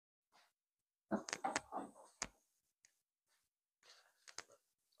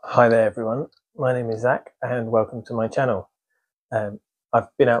Hi there everyone, my name is Zach and welcome to my channel. I've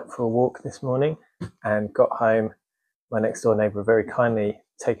been out for a walk this morning and got home. My next door neighbour very kindly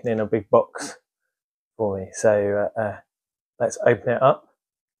taken in a big box for me, so let's open it up.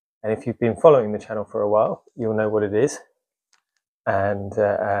 And if you've been following the channel for a while, you'll know what it is, and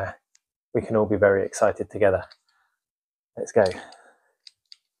we can all be very excited together. Let's go.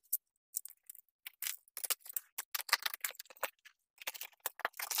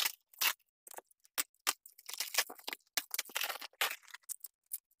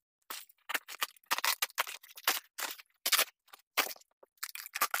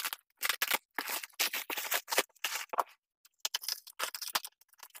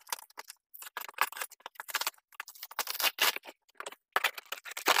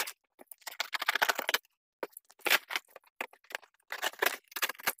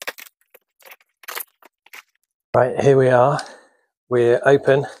 Right, here we are. We're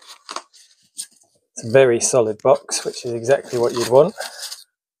open. It's a very solid box, which is exactly what you'd want.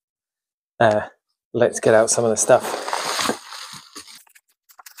 Let's get out some of the stuff.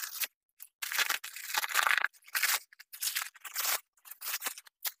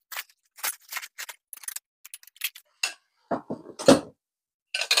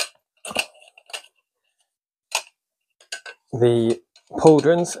 The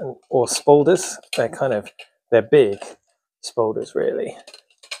pauldrons or spaulders, they're big spaulders really,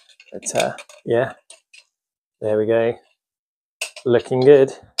 but yeah, there we go, looking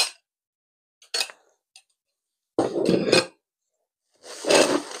good.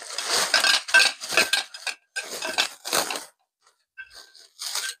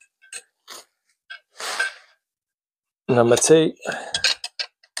 Number two.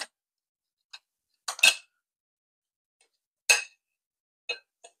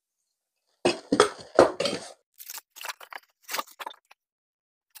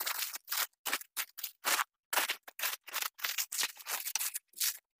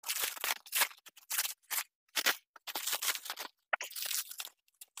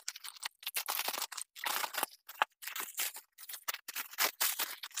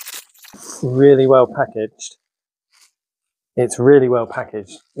 Really well packaged. It's really well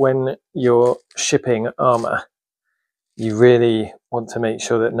packaged. When you're shipping armour, you really want to make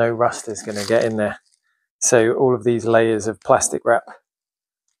sure that no rust is going to get in there. So all of these layers of plastic wrap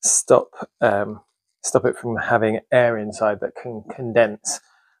stop it from having air inside that can condense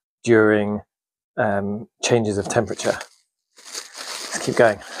during changes of temperature. Let's keep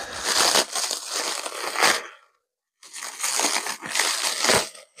going.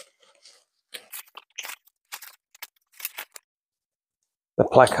 The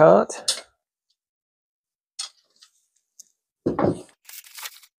placard.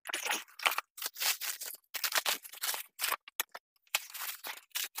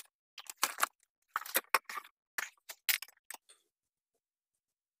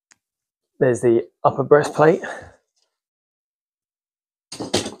 There's the upper breastplate.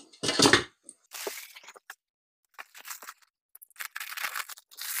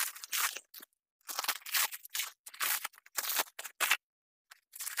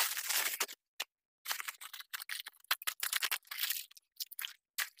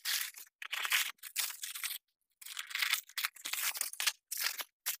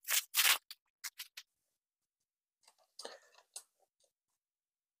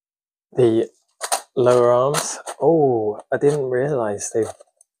 The lower arms. Oh, I didn't realise they've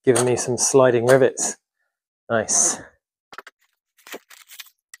given me some sliding rivets. Nice.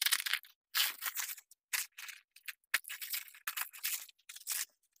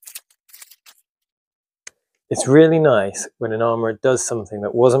 It's really nice when an armourer does something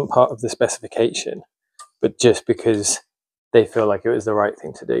that wasn't part of the specification, but just because they feel like it was the right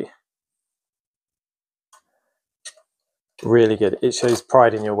thing to do. Really good. It shows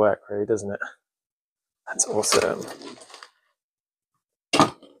pride in your work, really, doesn't it? That's awesome.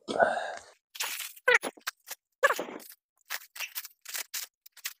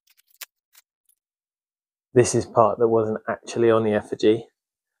 This is part that wasn't actually on the effigy,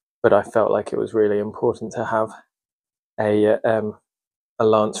 but I felt like it was really important to have a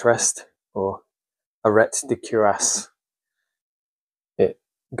lance rest or arrête de cuirass. It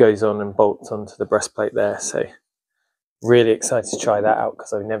goes on and bolts onto the breastplate there, so really excited to try that out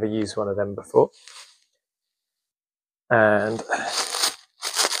because I've never used one of them before. And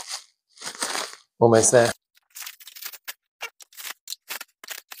almost there.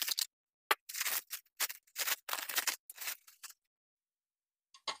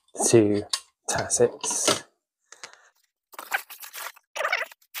 Two tassets.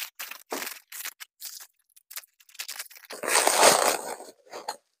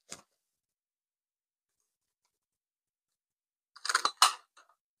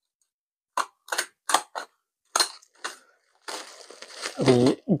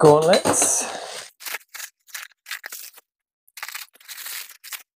 the gauntlets.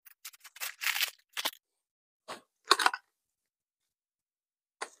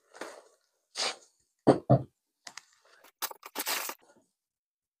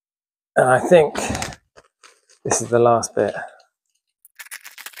 And I think this is the last bit.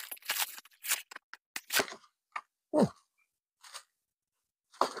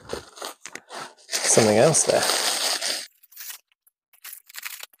 Something else there.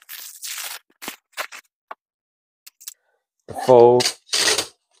 The fold.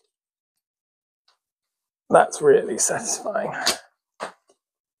 That's really satisfying.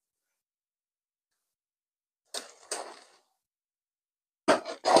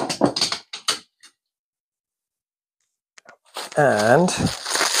 And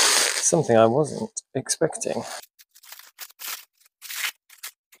something I wasn't expecting.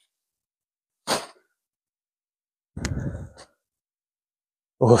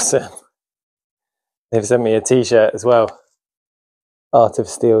 Awesome. They've sent me a t-shirt as well. Art of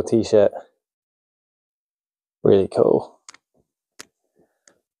Steel t-shirt. Really cool.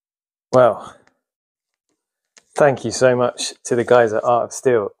 Well, thank you so much to the guys at Art of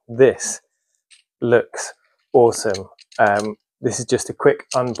Steel. This looks awesome. This is just a quick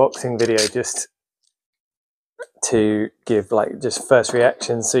unboxing video just to give just first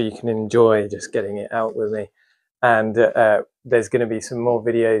reactions so you can enjoy just getting it out with me. And there's going to be some more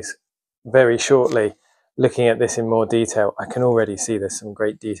videos very shortly looking at this in more detail. I can already see there's some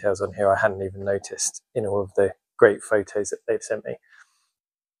great details on here I hadn't even noticed in all of the great photos that they've sent me.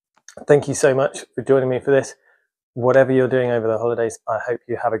 Thank you so much for joining me for this. Whatever you're doing over the holidays, I hope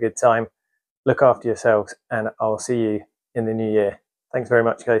you have a good time. Look after yourselves, and I'll see you in the new year. Thanks very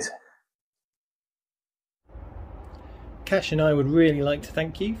much, guys. Cash and I would really like to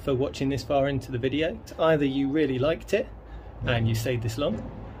thank you for watching this far into the video. Either you really liked it and you stayed this long,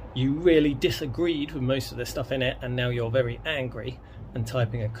 you really disagreed with most of the stuff in it and now you're very angry and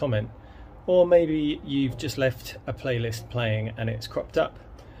typing a comment, or maybe you've just left a playlist playing and it's cropped up.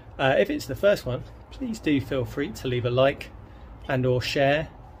 If it's the first one, please do feel free to leave a like and or share,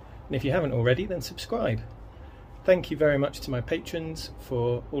 and if you haven't already, then subscribe. Thank you very much to my patrons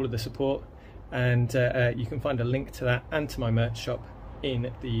for all of the support, and you can find a link to that and to my merch shop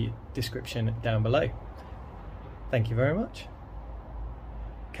in the description down below. Thank you very much.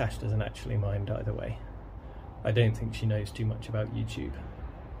 Cash doesn't actually mind either way. I don't think she knows too much about YouTube.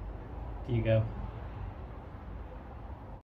 Do you, girl?